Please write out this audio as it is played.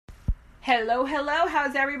Hello, hello.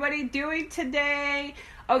 How's everybody doing today?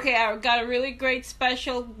 Okay, I've got a really great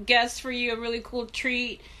special guest for you, a really cool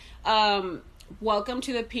treat. Welcome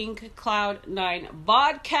to the Pink Cloud 9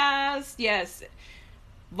 vodcast. Yes,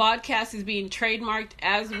 vodcast is being trademarked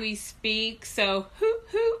as we speak. So,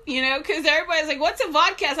 because everybody's like, what's a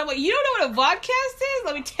vodcast? I'm like, you don't know what a vodcast is?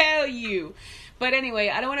 Let me tell you. But anyway,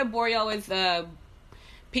 I don't want to bore y'all with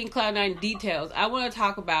Pink Cloud 9 details. I want to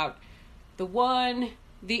talk about the one,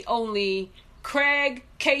 the only Craig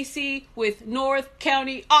Casey with North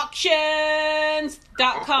County Auctions.com.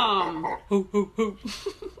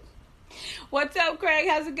 What's up, Craig?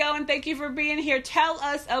 How's it going? Thank you for being here. Tell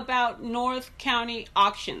us about North County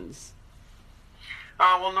Auctions.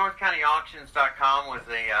 North County Auctions.com was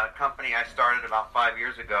a company I started about 5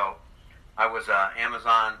 years ago. I was an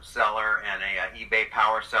Amazon seller and a eBay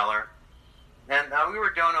power seller. And we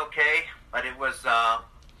were doing okay, but it was the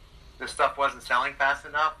stuff wasn't selling fast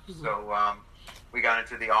enough. Mm-hmm. So we got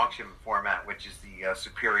into the auction format, which is the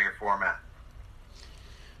superior format.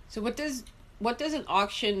 So what does an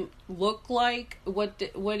auction look like? What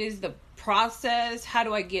is the process? How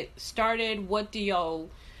do I get started? What do y'all,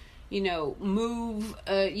 move?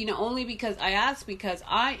 Only because I ask because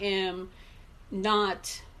I am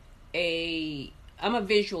not I'm a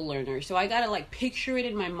visual learner, so I gotta picture it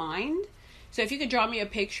in my mind. So if you could draw me a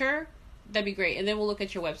picture, that'd be great, and then we'll look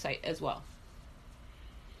at your website as well.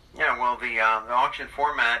 Yeah, well, the auction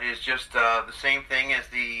format is just the same thing as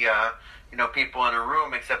the people in a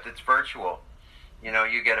room, except it's virtual.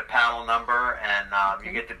 You get a panel number, and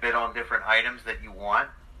you get to bid on different items that you want.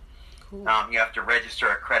 Cool. You have to register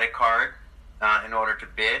a credit card in order to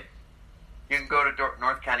bid. You can go to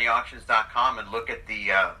NorthCountyAuctions.com and look at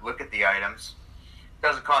the items. It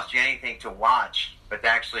doesn't cost you anything to watch, but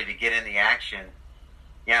actually to get in the action,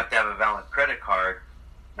 you have to have a valid credit card.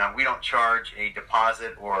 Now, we don't charge a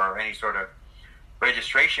deposit or any sort of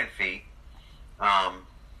registration fee,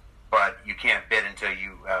 but you can't bid until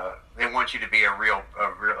they want you to be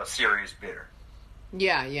a serious bidder.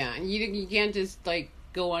 Yeah. You can't just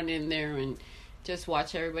go on in there and just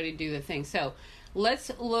watch everybody do the thing. So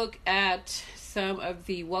let's look at some of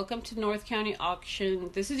the Welcome to North County Auction.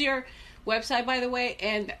 This is your website, by the way,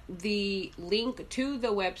 and the link to the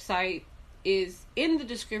website is in the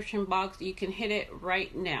description box. You can hit it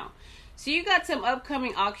right now. So you got some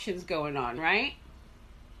upcoming auctions going on, right?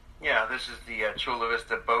 Yeah, this is the Chula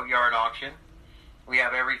Vista Boatyard Auction. We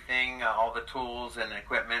have everything, all the tools and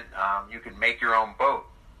equipment. You can make your own boat.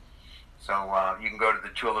 So you can go to the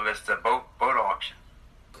Chula Vista boat auction.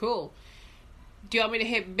 Cool. Do you want me to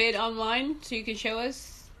hit bid online so you can show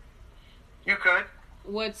us? You could.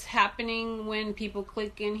 What's happening when people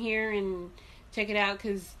click in here and check it out?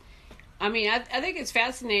 Because I think it's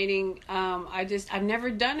fascinating. I've never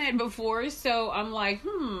done it before, so I'm like,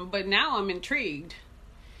 but now I'm intrigued.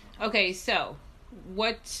 Okay, so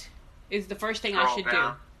what is the first thing I should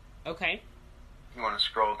do? Okay. You want to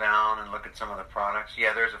scroll down and look at some of the products.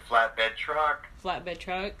 Yeah, there's a flatbed truck. There's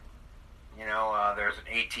an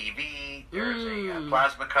ATV. There's a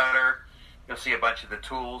plasma cutter. You'll see a bunch of the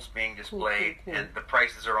tools being displayed, cool. And the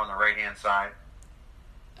prices are on the right-hand side.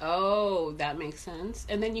 Oh, that makes sense.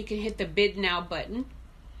 And then you can hit the Bid Now button.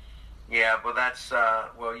 Yeah, well, that's,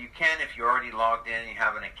 you can if you're already logged in and you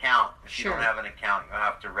have an account. If you don't have an account, you'll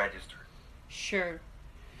have to register. Sure.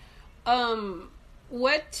 So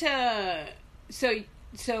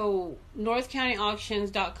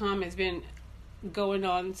NorthCountyAuctions.com has been going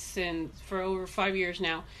on for over 5 years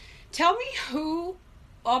now. Tell me who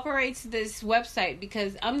operates this website,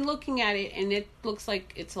 because I'm looking at it and it looks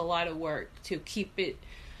like it's a lot of work to keep it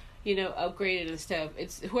upgraded and stuff.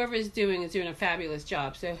 It's whoever is doing a fabulous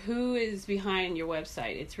job. So who is behind your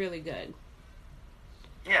website? It's really good.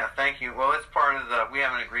 Yeah, thank you. Well, it's part of we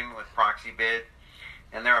have an agreement with Proxibid,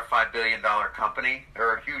 and they're a $5 billion company.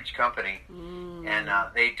 They're a huge company, and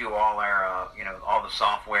they do all our, all the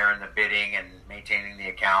software and the bidding and maintaining the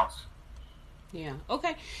accounts. Yeah.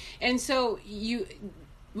 Okay. And so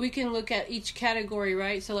we can look at each category,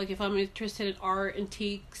 right? So if I'm interested in art,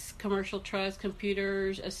 antiques, commercial trust,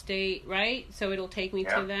 computers, estate, right? So it'll take me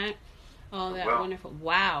to that. Oh, that wonderful.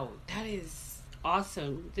 Wow. That is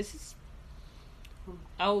awesome. This is,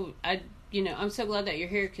 I'm so glad that you're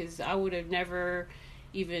here, because I would have never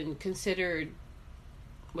even considered,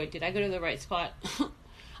 wait, did I go to the right spot?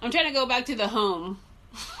 I'm trying to go back to the home.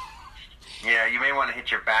 Yeah, you may want to hit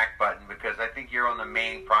your back button, because I think you're on the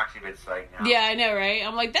main Proxibid site now. Yeah, I know, right?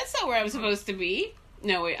 I'm like, that's not where I'm supposed to be.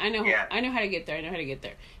 No, wait, I know how to get there.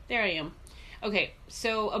 There I am. Okay,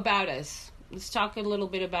 so about us. Let's talk a little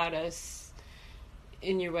bit about us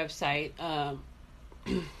in your website.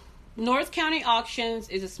 North County Auctions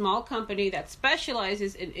is a small company that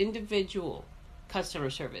specializes in individual customer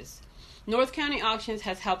service. North County Auctions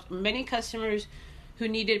has helped many customers who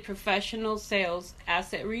needed professional sales,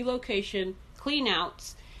 asset relocation,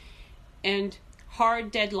 cleanouts, and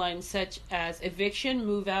hard deadlines such as eviction,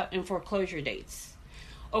 move out, and foreclosure dates.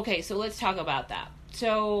 Okay, so let's talk about that.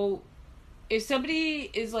 So if somebody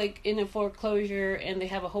is like in a foreclosure and they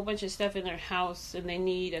have a whole bunch of stuff in their house and they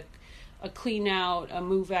need a clean out, a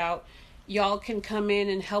move out, y'all can come in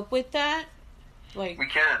and help with that? Like we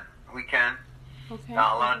can. Okay. A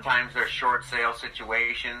lot of times there's short sale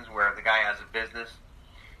situations where the guy has a business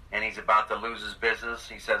and he's about to lose his business.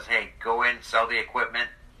 He says, "Hey, go in, sell the equipment,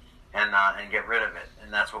 and get rid of it."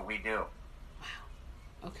 And that's what we do.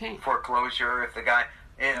 Wow. Okay. Foreclosure, if the guy,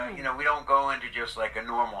 we don't go into just like a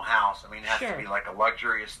normal house. I mean, it has Sure. to be like a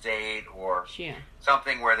luxury estate or Yeah.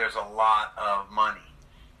 something where there's a lot of money.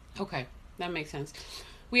 Okay, that makes sense.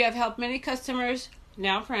 We have helped many customers,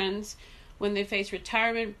 now friends, when they face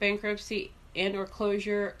retirement, bankruptcy, and or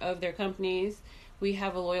closure of their companies. We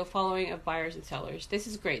have a loyal following of buyers and sellers. This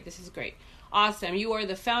is great. This is great. Awesome. You are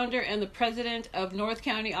the founder and the president of North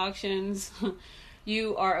County Auctions.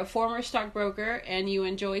 You are a former stockbroker and you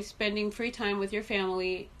enjoy spending free time with your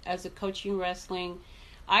family as a coaching wrestling.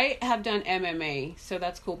 I have done MMA, so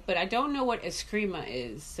that's cool, but I don't know what Eskrima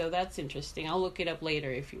is, so that's interesting. I'll look it up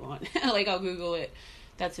later if you want. Like, I'll Google it.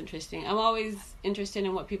 That's interesting. I'm always interested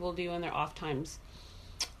in what people do in their off times.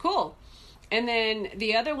 Cool. And then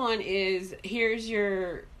the other one is, here's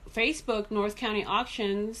your Facebook, North County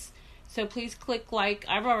Auctions. So please click like.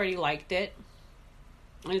 I've already liked it.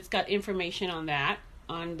 And it's got information on that,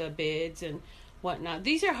 on the bids and whatnot.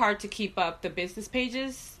 These are hard to keep up, the business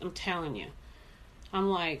pages. I'm telling you. I'm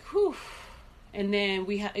like, whew. And then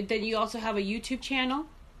then you also have a YouTube channel.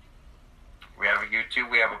 We have a YouTube.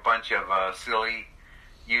 We have a bunch of silly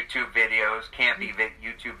YouTube videos, campy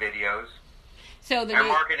YouTube videos. So our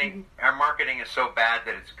marketing is so bad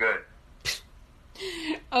that it's good.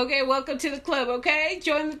 Okay, welcome to the club, okay?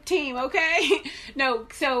 Join the team, okay? No,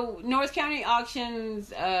 so North County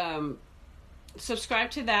Auctions,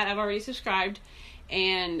 subscribe to that. I've already subscribed.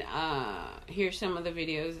 And here's some of the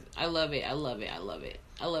videos. I love it. I love it. I love it.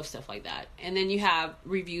 I love stuff like that. And then you have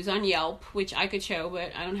reviews on Yelp, which I could show,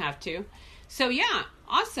 but I don't have to. So yeah,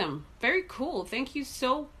 awesome. Very cool. Thank you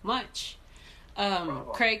so much,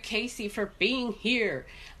 Craig Casey, for being here.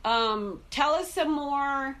 Tell us some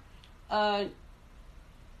more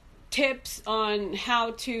tips on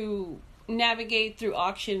how to navigate through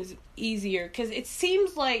auctions easier, because it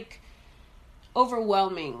seems like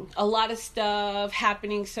overwhelming. A lot of stuff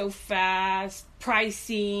happening so fast,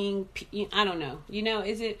 pricing, I don't know.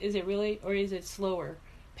 Is it really, or is it slower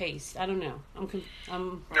pace? I don't know.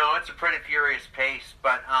 No, it's a pretty furious pace,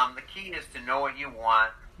 but the key is to know what you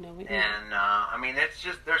want. It's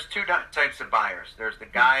just, there's two types of buyers. There's the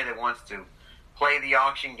guy that wants to play the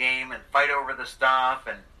auction game and fight over the stuff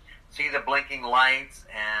and see the blinking lights,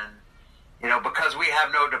 and because we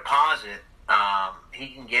have no deposit, he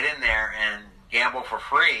can get in there and gamble for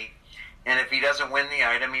free, and if he doesn't win the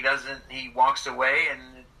item, he walks away and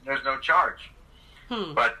there's no charge.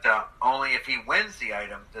 But only if he wins the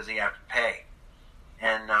item does he have to pay.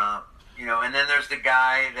 And and then there's the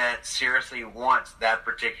guy that seriously wants that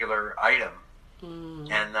particular item.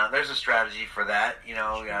 And there's a strategy for that.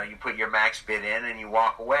 You put your max bid in and you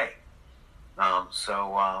walk away.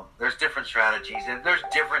 So there's different strategies, and there's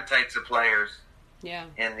different types of players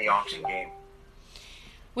in the auction game.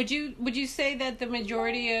 Would you say that the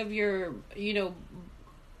majority of your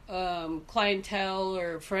clientele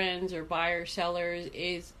or friends or buyers, sellers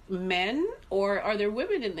is men, or are there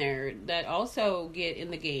women in there that also get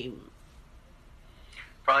in the game?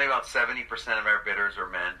 Probably about 70% of our bidders are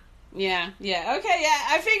men. Yeah. Okay, yeah,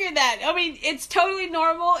 I figured that. I mean, it's totally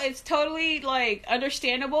normal. It's totally,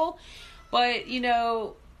 understandable. But,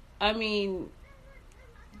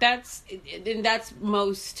 that's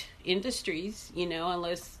most industries,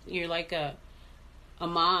 unless you're like a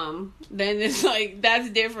mom, then it's that's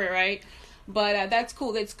different, right? But that's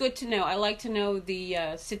cool. That's good to know. I like to know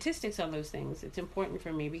the statistics on those things. It's important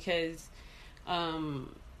for me because tell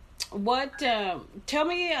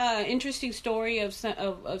me an interesting story of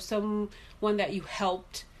someone that you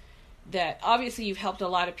helped, that obviously you've helped a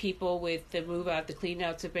lot of people with the move out, the clean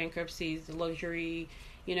outs, the bankruptcies, the luxury,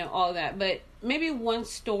 all that. But maybe one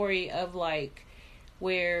story of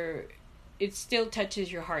where it still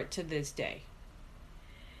touches your heart to this day.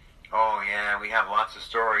 Oh yeah, we have lots of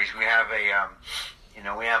stories. We have we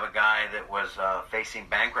have a guy that was facing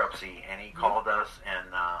bankruptcy, and he called us, and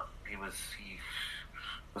he was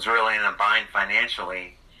really in a bind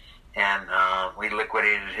financially, and we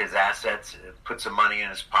liquidated his assets, put some money in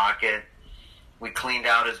his pocket. We cleaned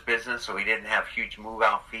out his business so he didn't have huge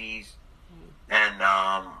move-out fees, and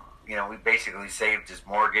we basically saved his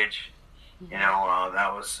mortgage.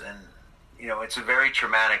 That was, and it's a very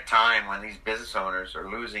traumatic time when these business owners are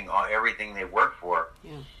losing everything they work for.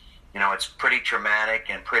 Yeah. It's pretty traumatic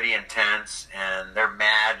and pretty intense, and they're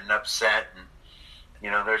mad and upset, and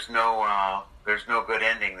there's no good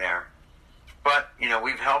ending there. But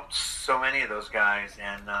we've helped so many of those guys,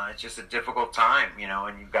 and it's just a difficult time,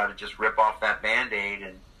 and you've got to just rip off that Band-Aid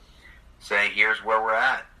and say, here's where we're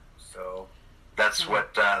at. So that's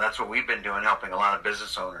what we've been doing, helping a lot of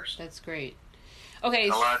business owners. That's great. Okay.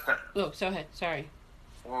 Go ahead. Sorry.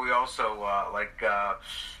 Well, we also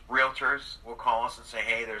realtors will call us and say,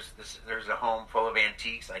 hey, there's a home full of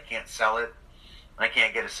antiques. I can't sell it. I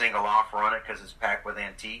can't get a single offer on it because it's packed with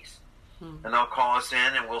antiques. And they'll call us in,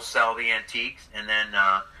 and we'll sell the antiques, and then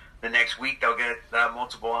the next week they'll get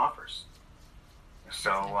multiple offers.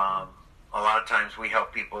 So a lot of times we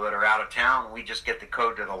help people that are out of town. We just get the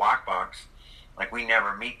code to the lockbox. Like, we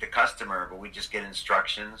never meet the customer, but we just get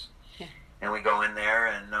instructions, and we go in there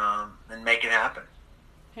and make it happen.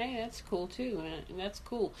 Hey, that's cool too. That's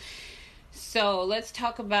cool. So let's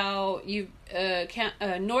talk about you.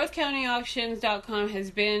 NorthCountyAuctions.com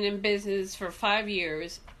has been in business for 5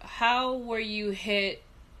 years. How were you hit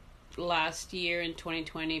last year in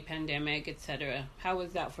 2020, pandemic, etc.? How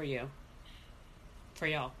was that for you? For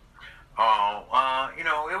y'all? Oh,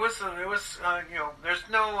 it was, there's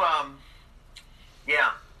no,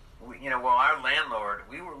 our landlord,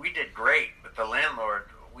 we did great, but the landlord,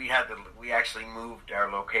 we actually moved our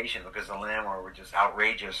location because the landlord were just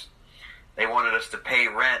outrageous. They wanted us to pay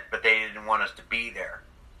rent, but they didn't want us to be there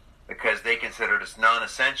because they considered us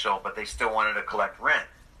non-essential, but they still wanted to collect rent.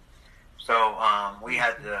 So we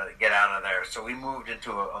had to get out of there. So we moved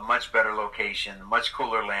into a much better location, much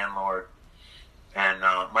cooler landlord, and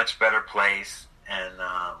much better place. And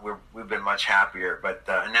we've been much happier. But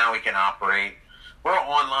now we can operate. We're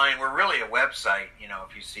online. We're really a website.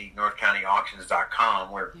 If you see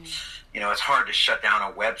NorthCountyAuctions.com, it's hard to shut down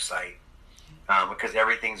a website because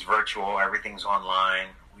everything's virtual, everything's online.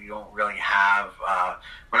 We don't really have.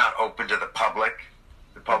 We're not open to the public.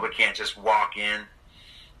 The public can't just walk in.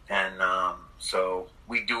 And so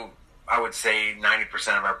we do, I would say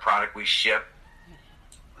 90% of our product we ship.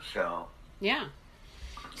 So yeah,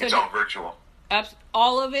 it's all virtual.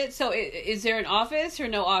 All of it. So is there an office or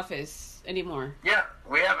no office anymore? Yeah,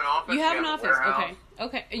 we have an office. You have an office.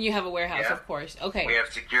 Okay. And you have a warehouse, of course. Okay. We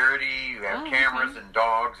have security. We have cameras and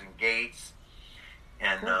dogs and gates.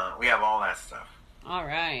 And we have all that stuff. All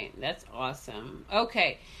right. That's awesome.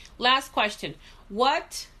 Okay. Last question.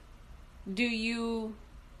 What do you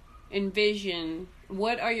envision?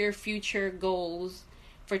 What are your future goals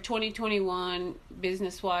for 2021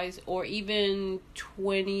 business wise, or even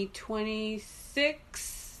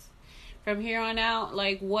 2026 from here on out?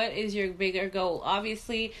 Like, what is your bigger goal?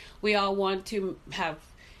 Obviously we all want to have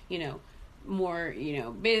more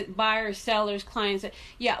buyers, sellers, clients,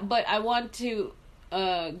 but I want to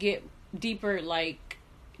get deeper. Like,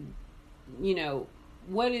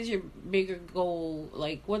 what is your bigger goal?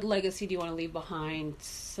 Like, what legacy do you want to leave behind?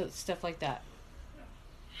 Stuff like that.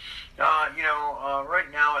 Right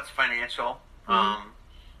now it's financial.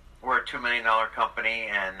 We're a $2 million company,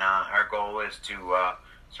 and our goal is to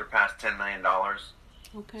surpass $10 million.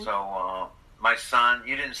 Okay. So my son,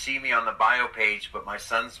 you didn't see me on the bio page, but my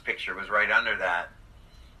son's picture was right under that.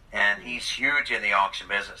 And he's huge in the auction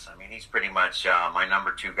business. I mean, he's pretty much my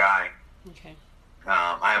number 2 guy. Okay.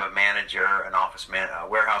 I have a manager, a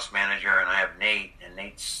warehouse manager, and I have Nate. And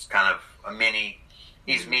Nate's kind of a mini.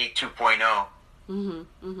 He's me 2.0.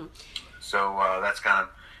 So that's kind of.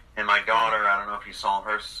 And my daughter, I don't know if you saw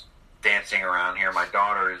her dancing around here. My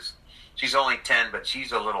daughter she's only 10, but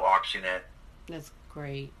she's a little auctionette. That's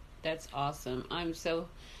great. That's awesome. I'm so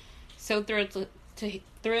thrilled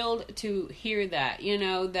to hear that.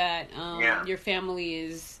 That your family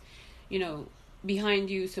is, behind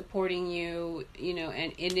you, supporting you,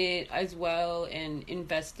 and in it as well, and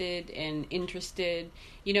invested and interested,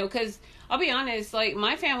 because I'll be honest, like,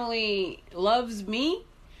 my family loves me,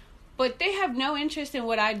 but they have no interest in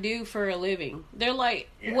what I do for a living. They're like,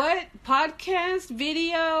 what? Podcast,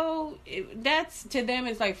 video? That's, to them,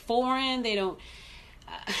 it's like foreign. They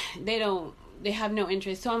have no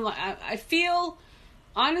interest. So I'm like, I feel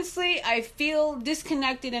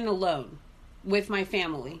disconnected and alone with my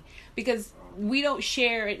family because we don't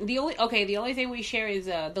share. The only thing we share is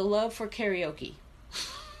the love for karaoke.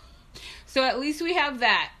 So at least we have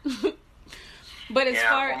that. But as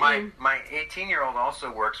far well, my 18-year-old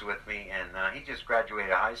also works with me, and he just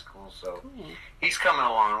graduated high school, so cool. he's coming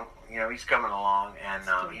along. He's coming along, and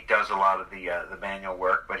he does a lot of the manual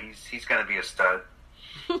work. But he's going to be a stud.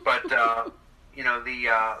 But their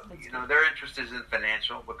interest is in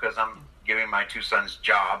financial because I'm giving my two sons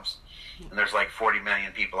jobs, and there's like 40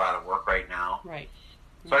 million people out of work right now. Right.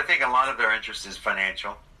 So I think a lot of their interest is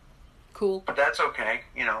financial. Cool. But that's okay,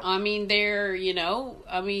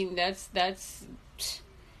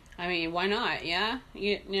 I mean, why not? Yeah.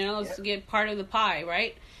 Let's get part of the pie,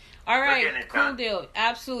 right? All right. Cool done. Deal.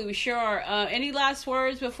 Absolutely. We sure are. Any last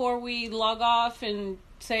words before we log off and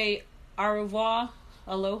say au revoir?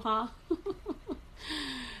 Aloha?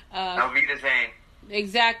 Auf Wiedersehen.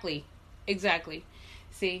 Exactly.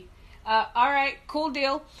 See? All right. Cool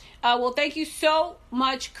deal. Well, thank you so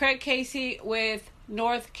much, Craig Casey with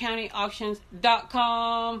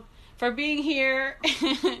NorthCountyAuctions.com for being here.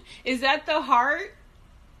 Is that the heart?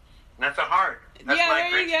 That's a heart. That's my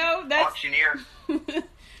there you go. That's auctioneer.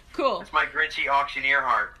 Cool. That's my Grinchy auctioneer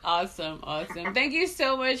heart. Awesome. Thank you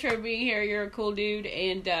so much for being here. You're a cool dude.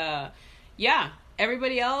 And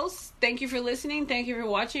everybody else, thank you for listening. Thank you for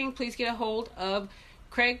watching. Please get a hold of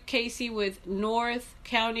Craig Casey with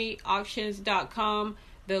NorthCountyAuctions.com.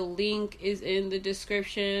 The link is in the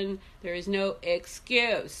description. There is no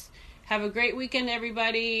excuse. Have a great weekend,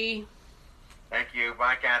 everybody. Thank you.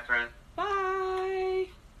 Bye, Catherine. Bye.